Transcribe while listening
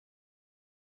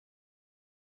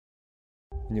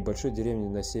В небольшой деревне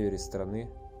на севере страны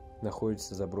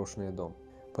находится заброшенный дом.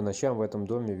 По ночам в этом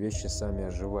доме вещи сами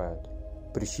оживают.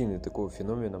 Причиной такого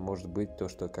феномена может быть то,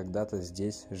 что когда-то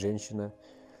здесь женщина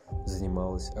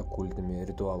занималась оккультными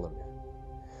ритуалами,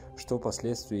 что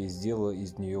впоследствии сделало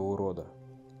из нее урода,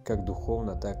 как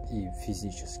духовно, так и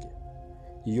физически.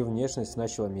 Ее внешность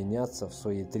начала меняться, в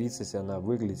свои 30 она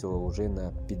выглядела уже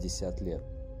на 50 лет.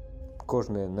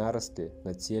 Кожные наросты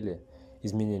на теле,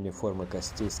 изменение формы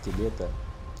костей скелета,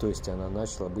 то есть она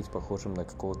начала быть похожим на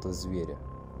какого-то зверя.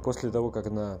 После того, как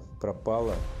она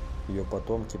пропала, ее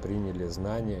потомки приняли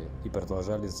знания и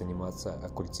продолжали заниматься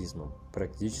оккультизмом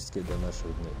практически до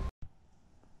наших дней.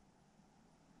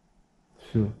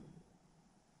 Все.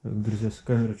 Друзья,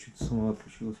 камера чуть сама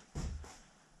отключилась.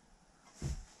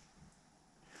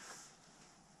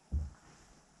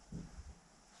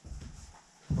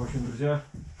 В общем, друзья,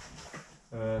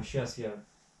 сейчас я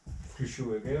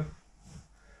включу ЭГФ,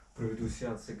 проведу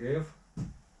сеанс ЭГФ,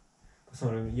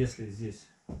 посмотрим, есть ли здесь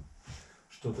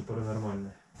что-то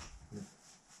паранормальное.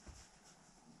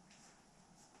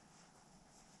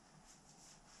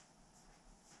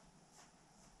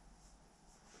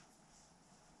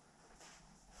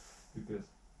 Пипец.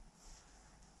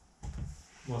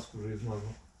 Маску уже измазал.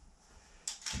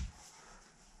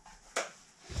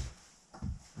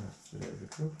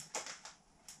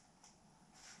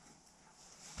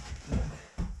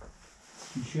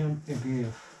 Включаем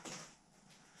ЭГФ.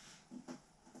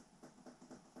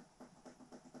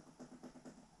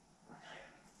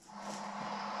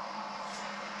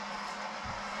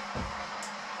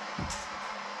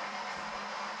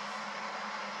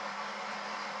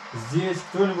 Здесь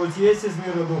кто-нибудь есть из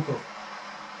мира духов?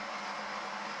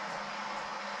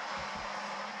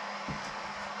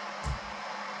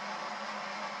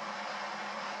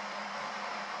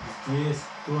 Здесь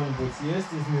кто-нибудь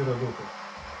есть из мира духов?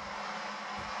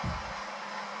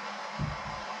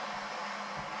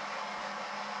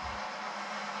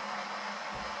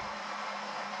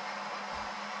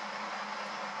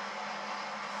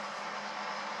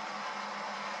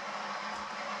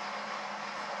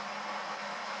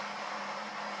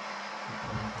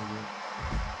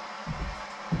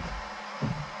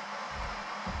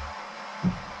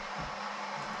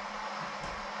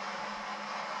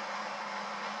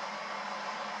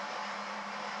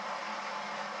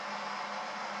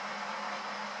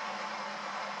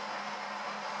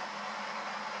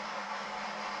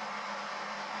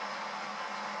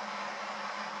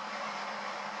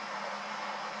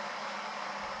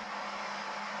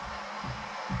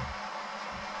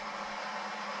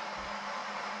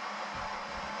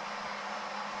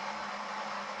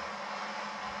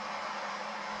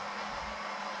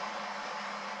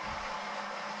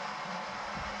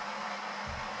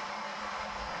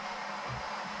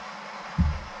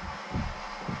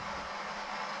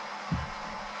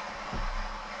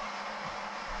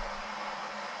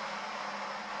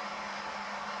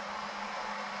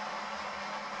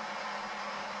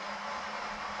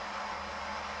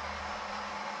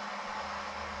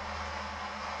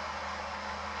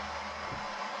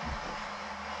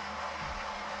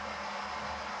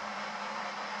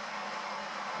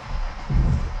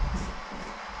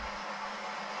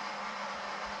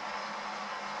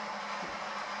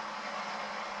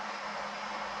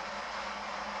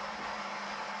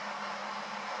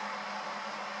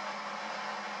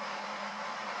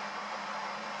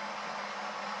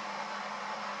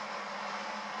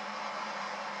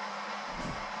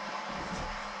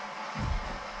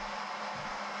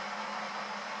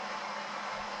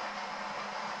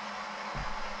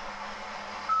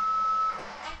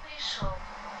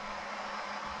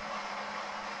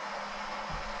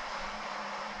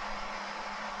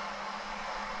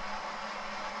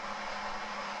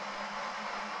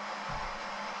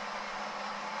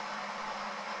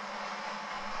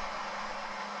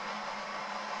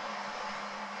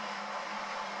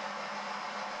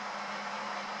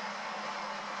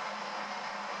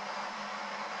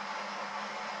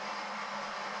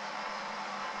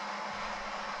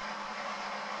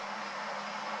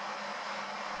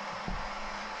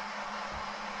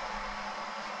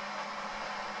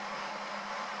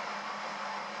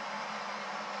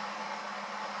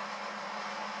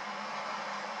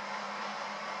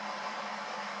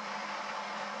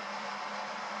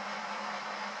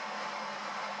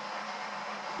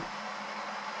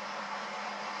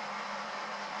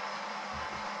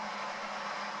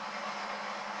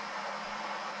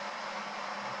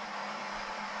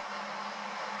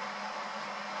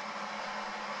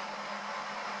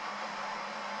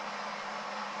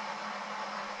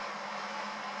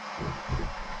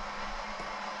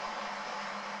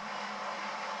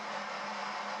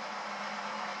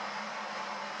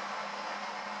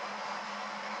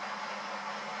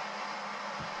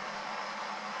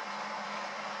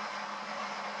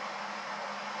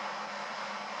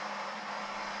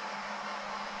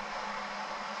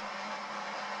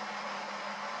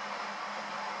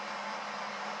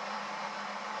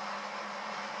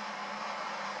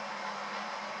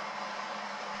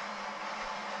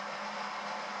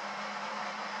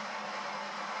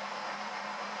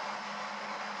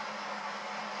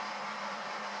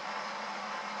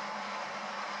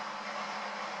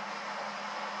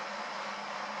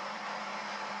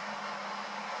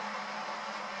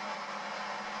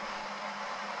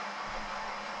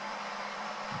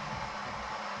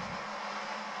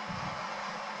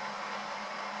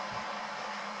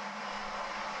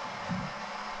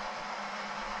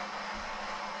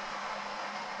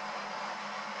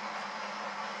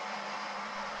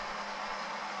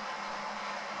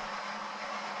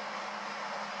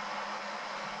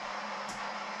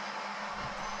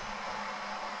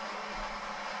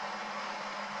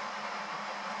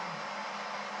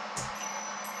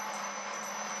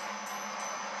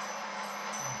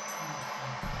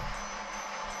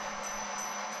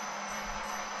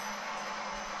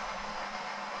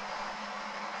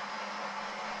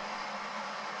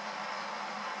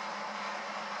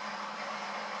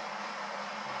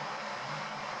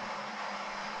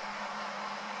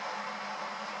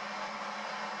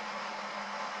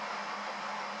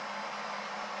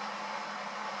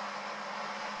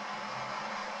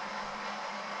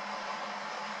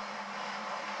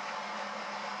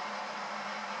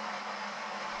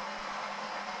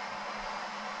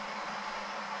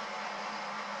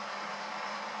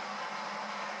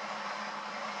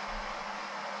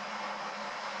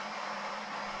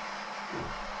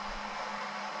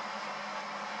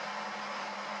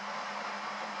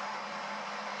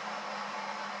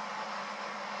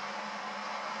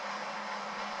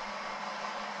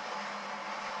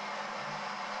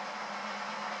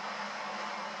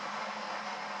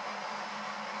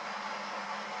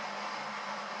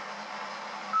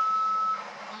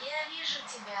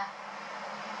 тебя.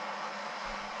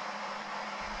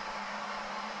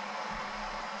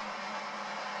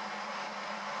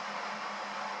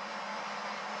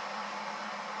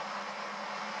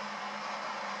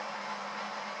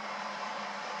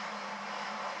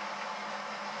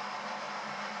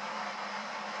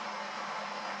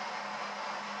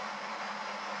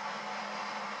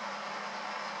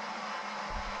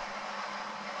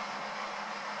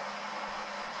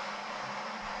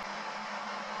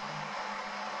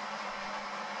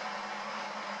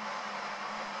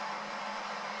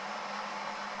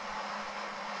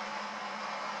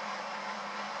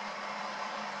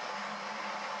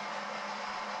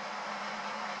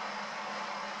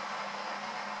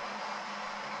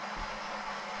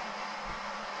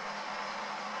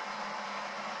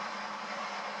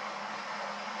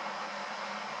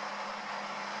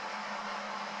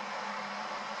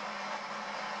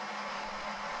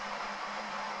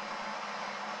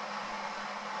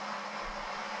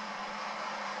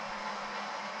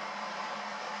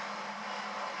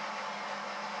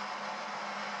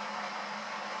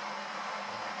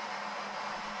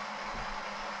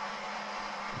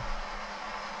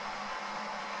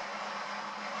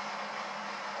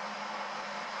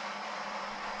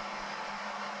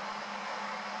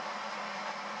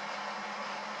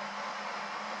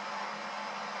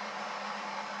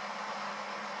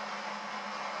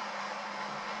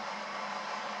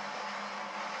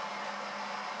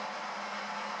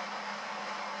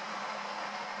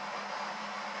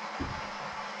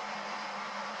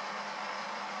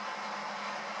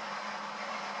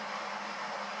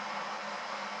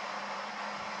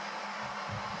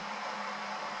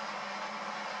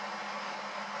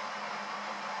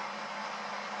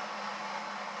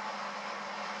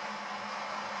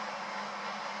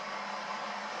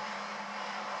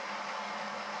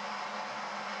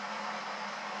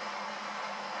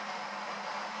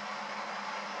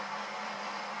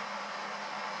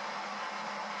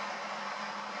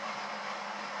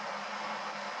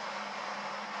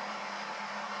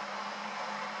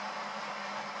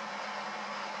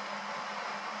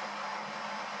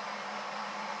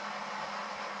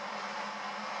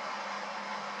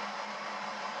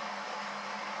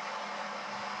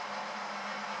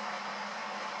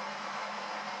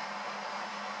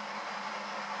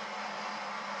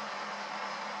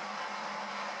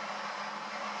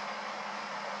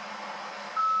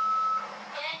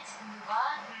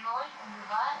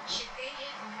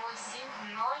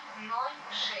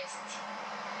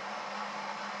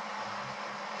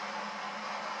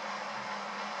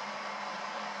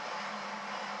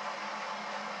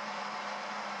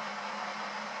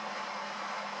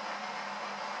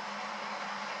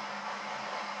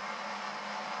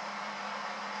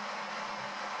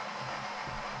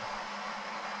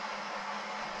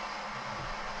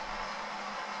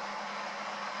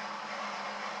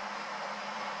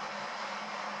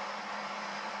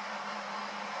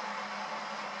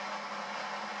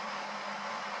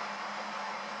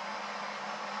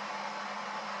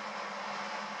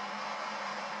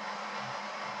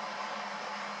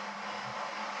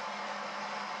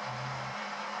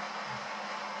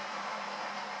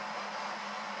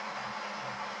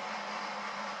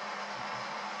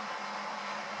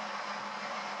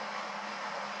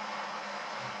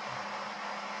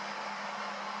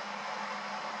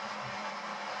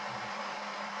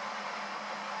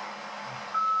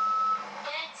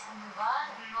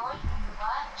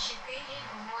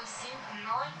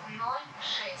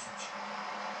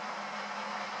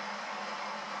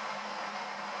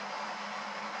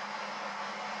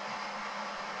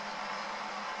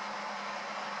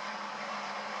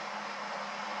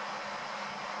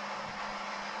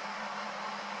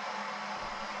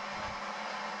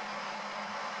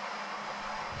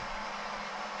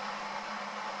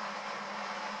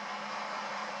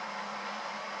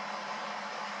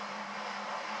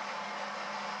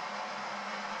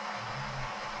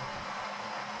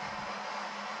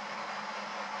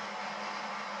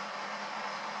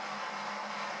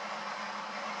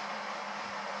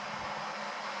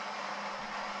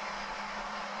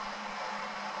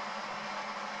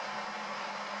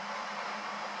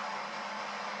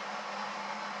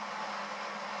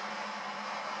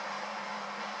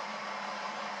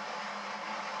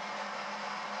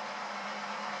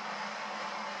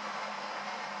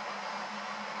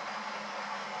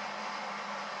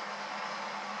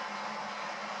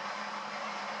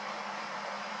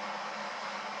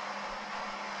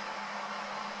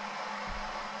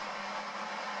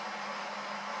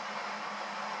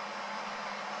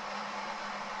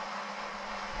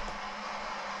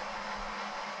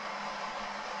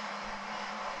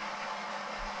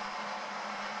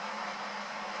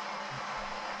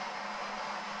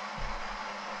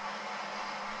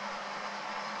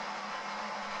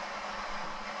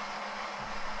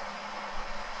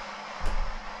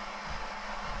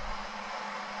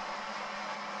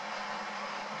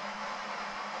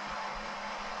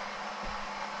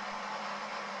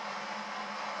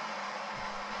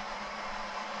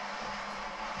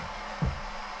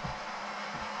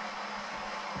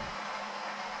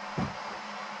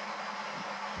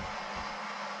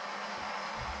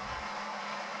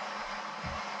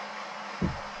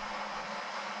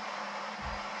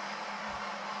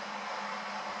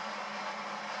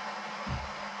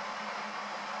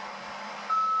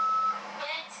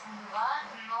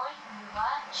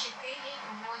 48006.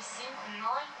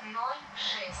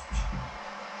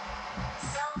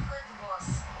 Салфетбос.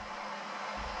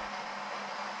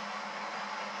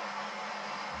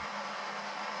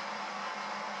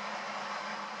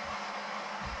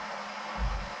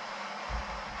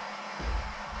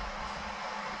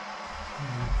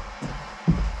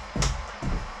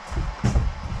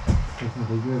 Так,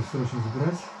 надо дверь срочно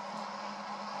забирать.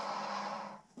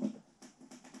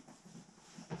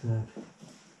 Так.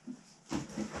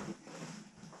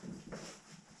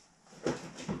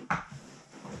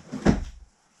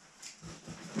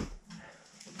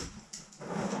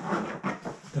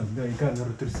 Так, да, и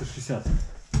камеру 360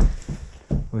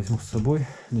 возьму с собой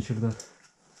на чердак.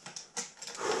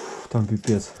 Там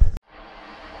пипец.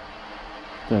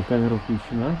 Так, камера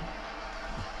включена.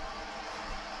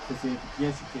 Кстати, этот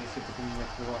ящик я еще только не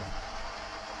открывал.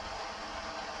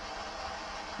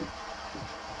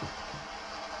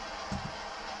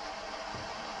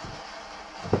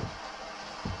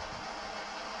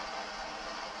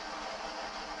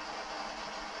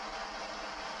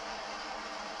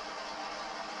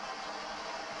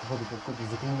 Походу какое-то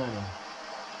заклинание.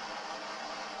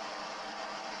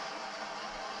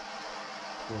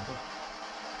 Что-то.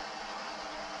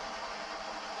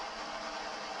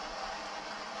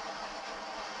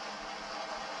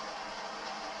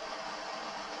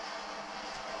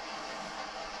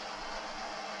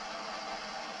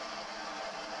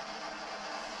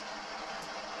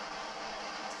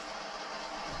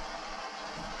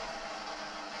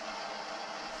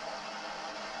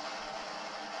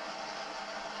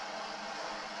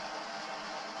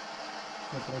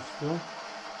 Я прочту.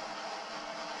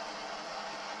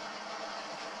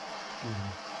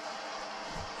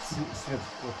 Свет.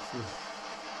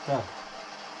 Так.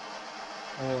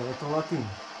 Это латынь.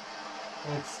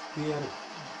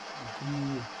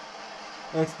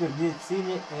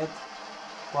 Expedizione et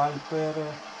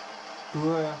palpere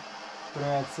tue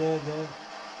precede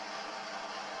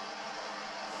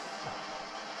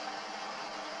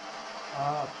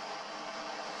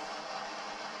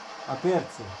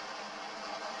aperti.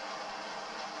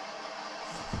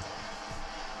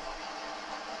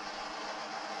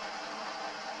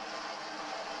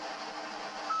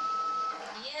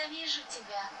 Я вижу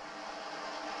тебя.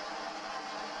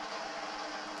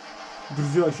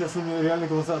 Друзья, сейчас у меня реально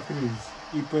глаза открылись.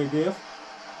 И PDF.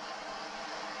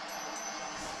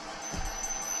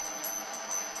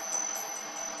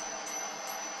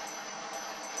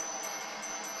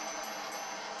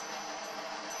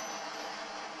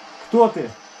 Кто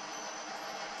ты?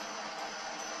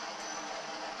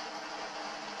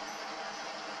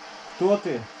 Кто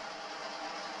ты?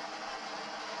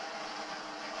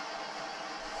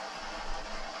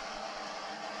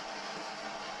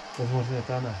 Возможно,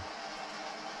 это она.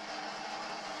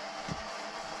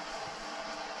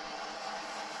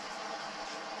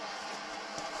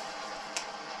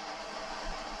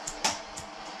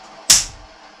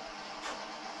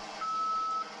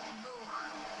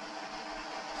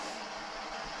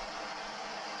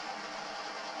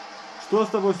 Что с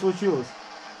тобой случилось?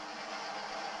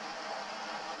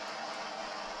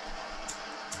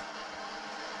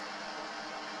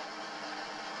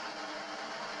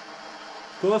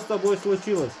 Что с тобой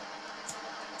случилось?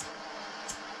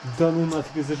 Да ну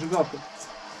нафиг, и зажигалка.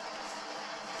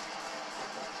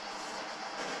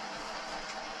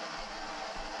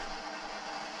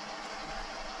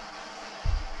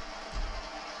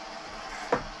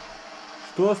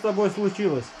 Что с тобой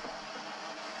случилось?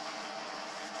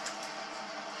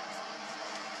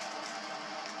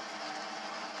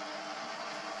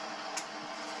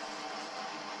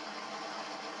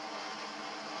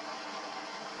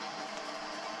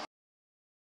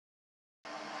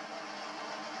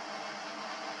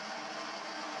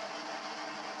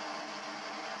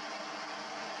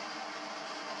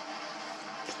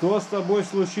 Что с тобой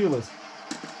случилось?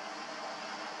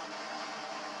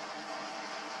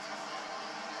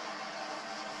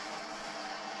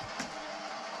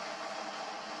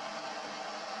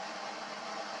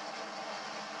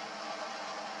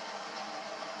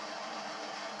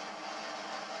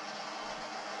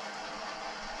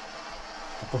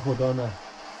 Походу она.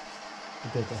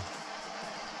 Вот это.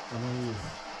 Она и есть.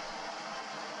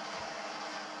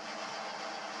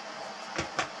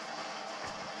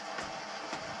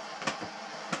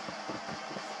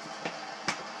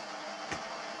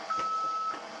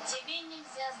 Тебе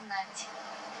нельзя знать.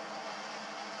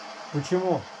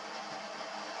 Почему?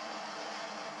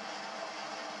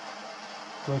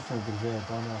 Точно, друзья,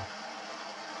 это она.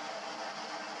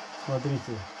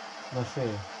 Смотрите, на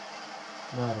шее.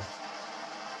 Нарост.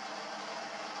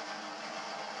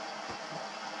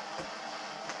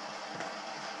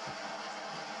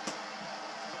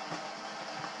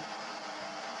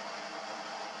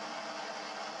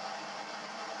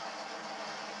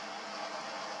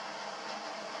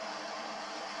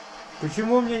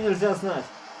 Почему мне нельзя знать?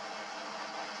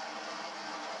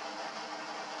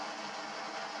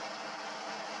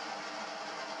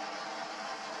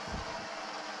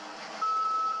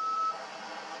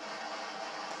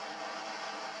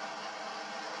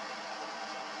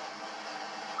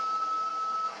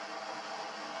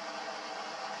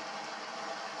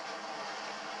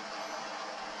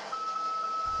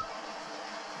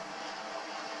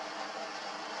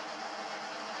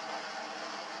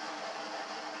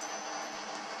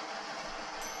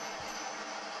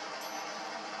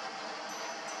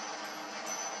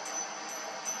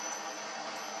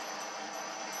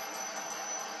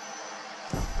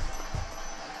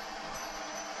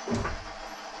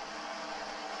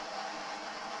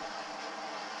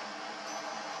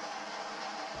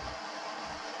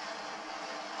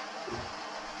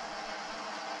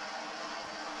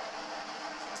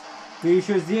 Ты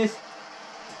еще здесь?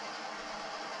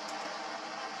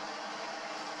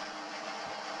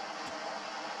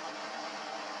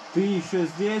 Ты еще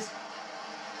здесь?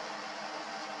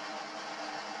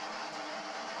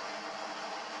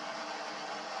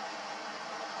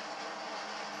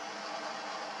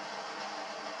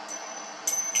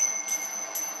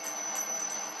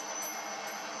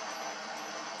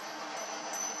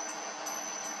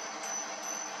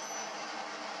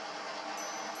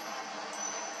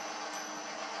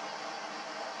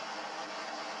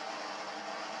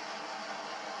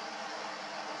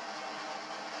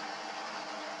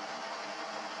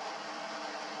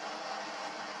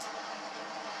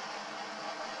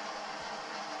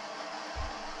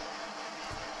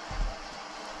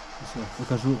 Сейчас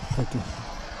покажу эту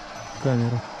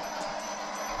камеру.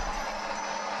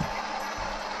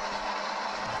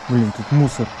 Блин, тут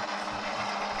мусор.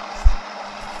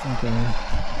 Камера.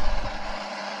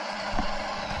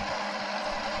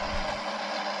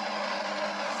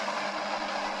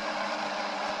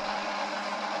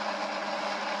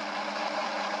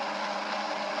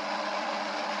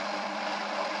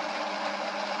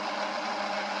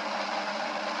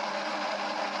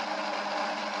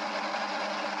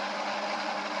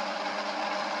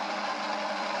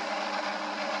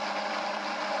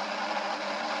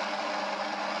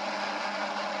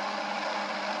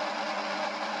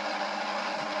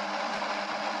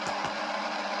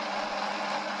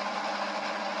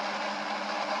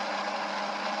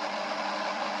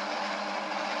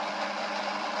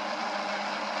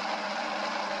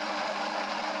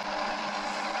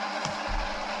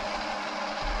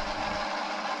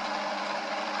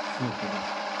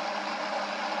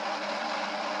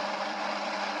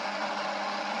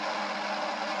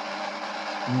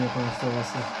 Мне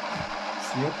оставался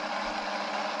свет.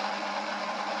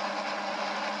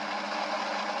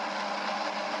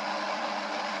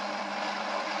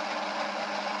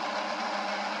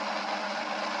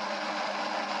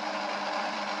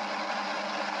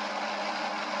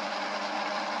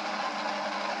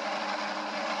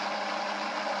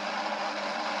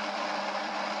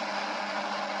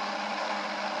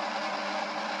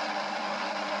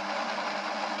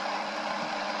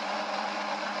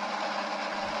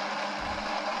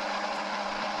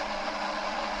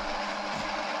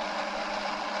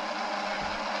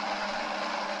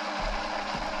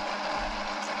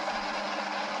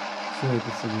 Все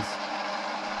это садись.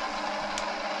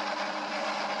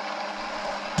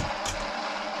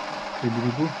 По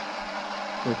берегу.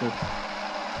 Как это?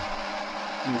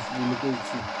 Здесь далеко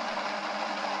идти.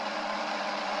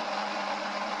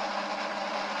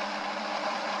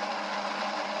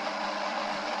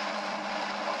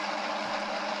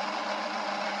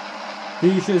 Ты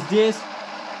еще здесь?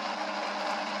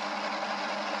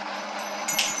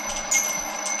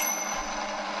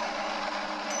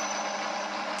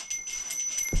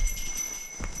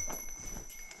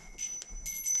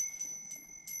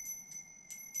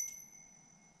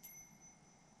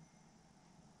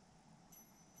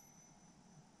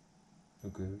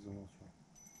 Только я замолчал.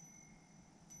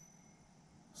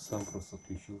 Сам просто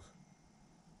отключился.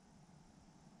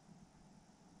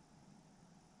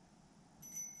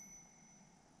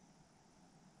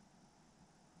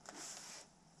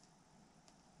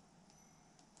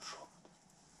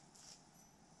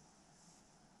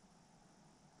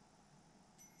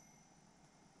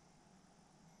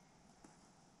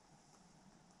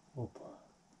 Опа.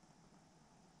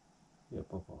 Я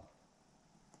попал.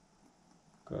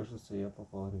 Кажется, я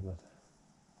попал, ребята.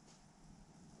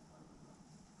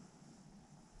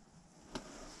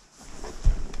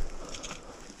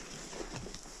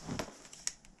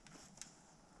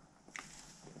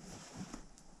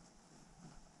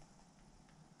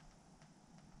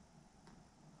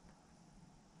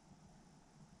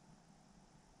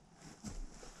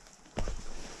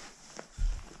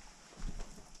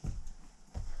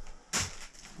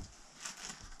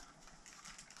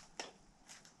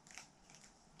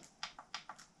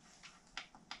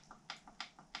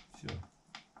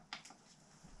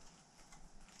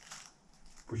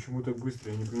 Почему так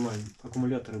быстро, я не понимаю.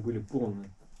 Аккумуляторы были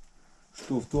полные.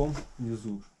 Что в том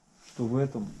внизу, что в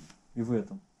этом и в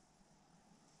этом.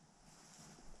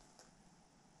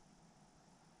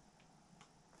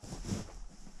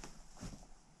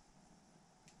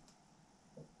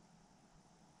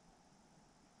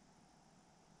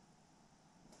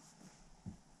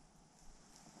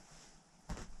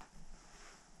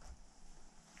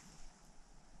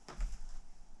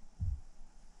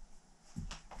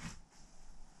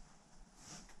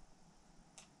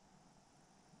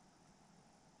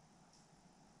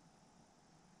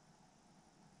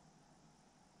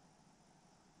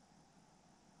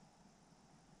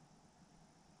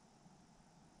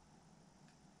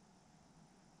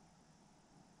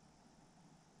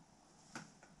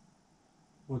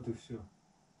 Вот и все.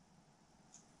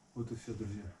 Вот и все,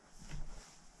 друзья.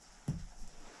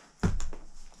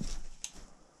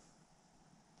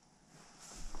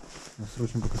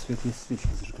 Срочно, пока свет есть,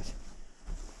 свечки зажигать.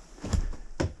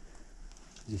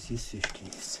 Здесь есть свечки,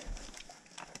 есть.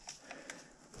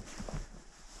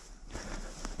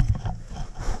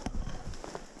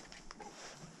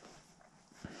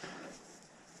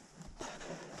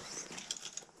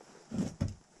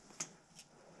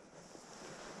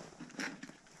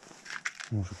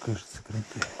 Уже кажется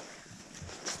кранты.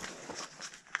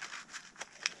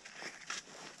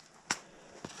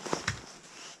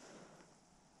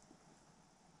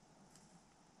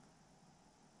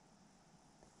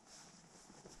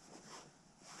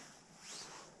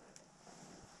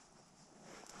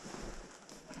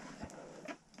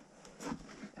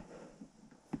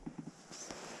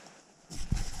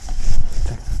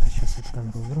 Так, сейчас эту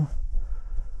камеру уберу.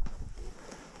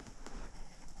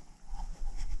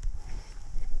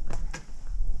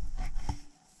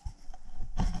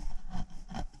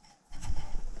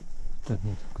 Так,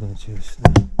 нет, куда-нибудь я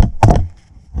сюда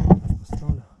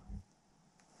поставлю.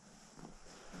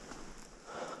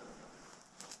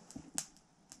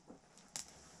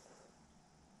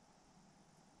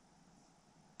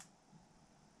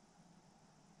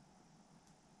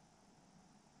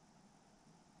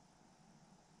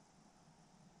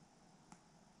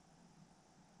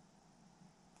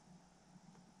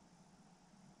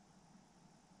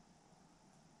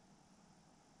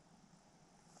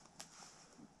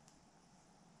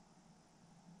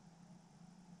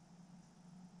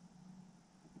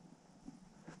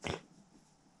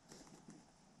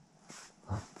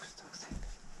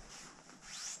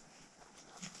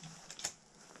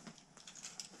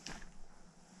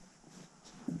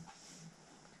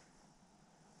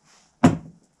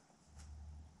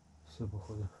 Все,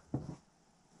 походу.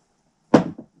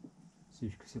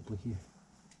 Свечки все плохие.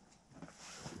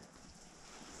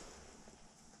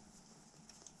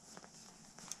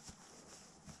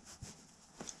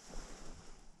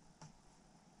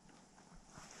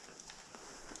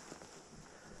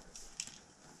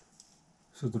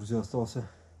 Все, друзья, остался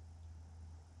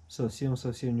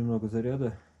совсем немного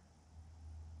заряда.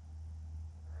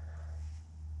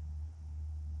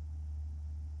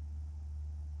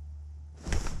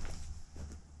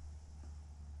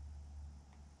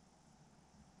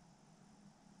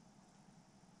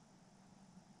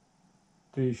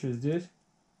 Ты еще здесь?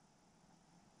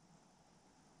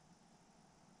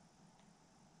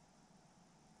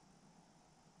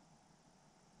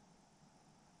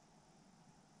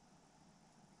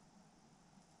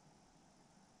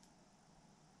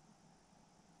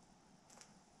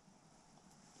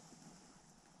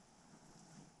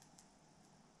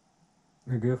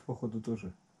 ГФ, походу,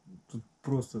 тоже. Тут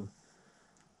просто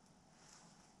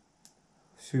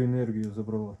всю энергию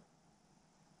забрало.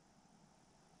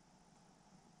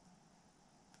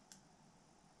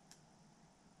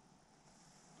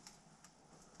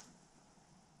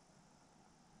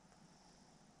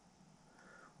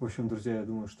 В общем, друзья, я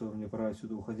думаю, что мне пора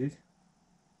отсюда уходить.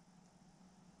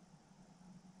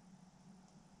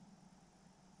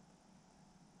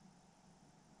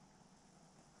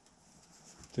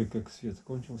 Так как свет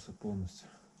кончился полностью.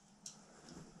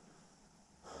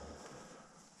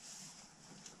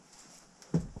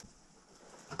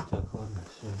 Так, ладно,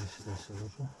 все, я сюда все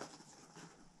ложу.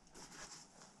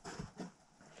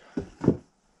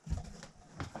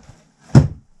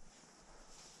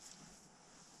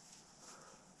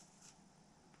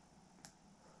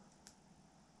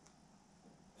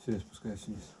 Все, я спускаюсь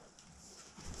вниз.